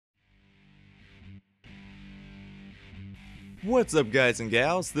What's up guys and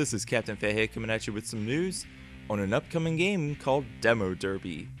gals, this is KaptinFathead coming at you with some news on an upcoming game called Demo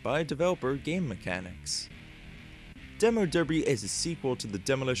Derby by developer Game Mechanics. Demo Derby is a sequel to the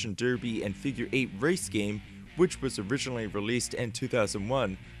Demolition Derby and Figure 8 race game, which was originally released in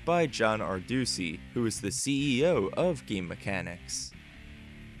 2001 by John Arducci, who is the CEO of Game Mechanics.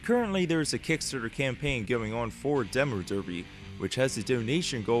 Currently there is a KickStarter campaign going on for Demo Derby, which has a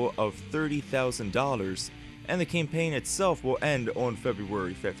donation goal of $30,000, and the campaign itself will end on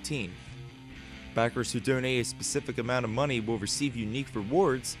February 15th. Backers who donate a specific amount of money will receive unique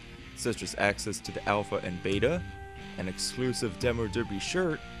rewards, such as access to the alpha and beta, an exclusive Demo Derby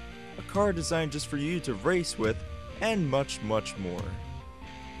shirt, a car designed just for you to race with, and much more.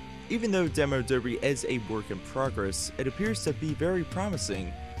 Even though Demo Derby is a work in progress, it appears to be very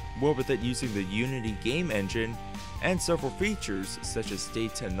promising, well with it using the Unity game engine and several features such as day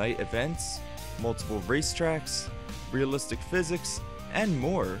to night events, multiple racetracks, realistic physics, and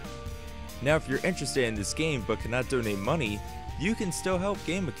more. Now if you're interested in this game but cannot donate money, you can still help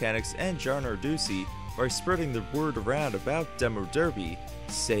Game Mechanics and John Arducci by spreading the word around about Demo Derby,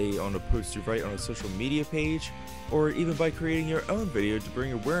 say on a post you write on a social media page, or even by creating your own video to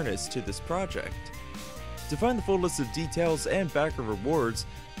bring awareness to this project. To find the full list of details and backer rewards,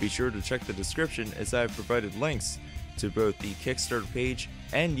 be sure to check the description as I have provided links to both the Kickstarter page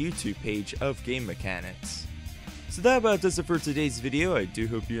and YouTube page of Game Mechanics. So that about does it for today's video. I do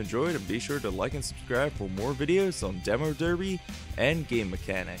hope you enjoyed, and be sure to like and subscribe for more videos on Demo Derby and Game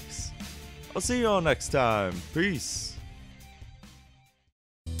Mechanics. I'll see you all next time. Peace!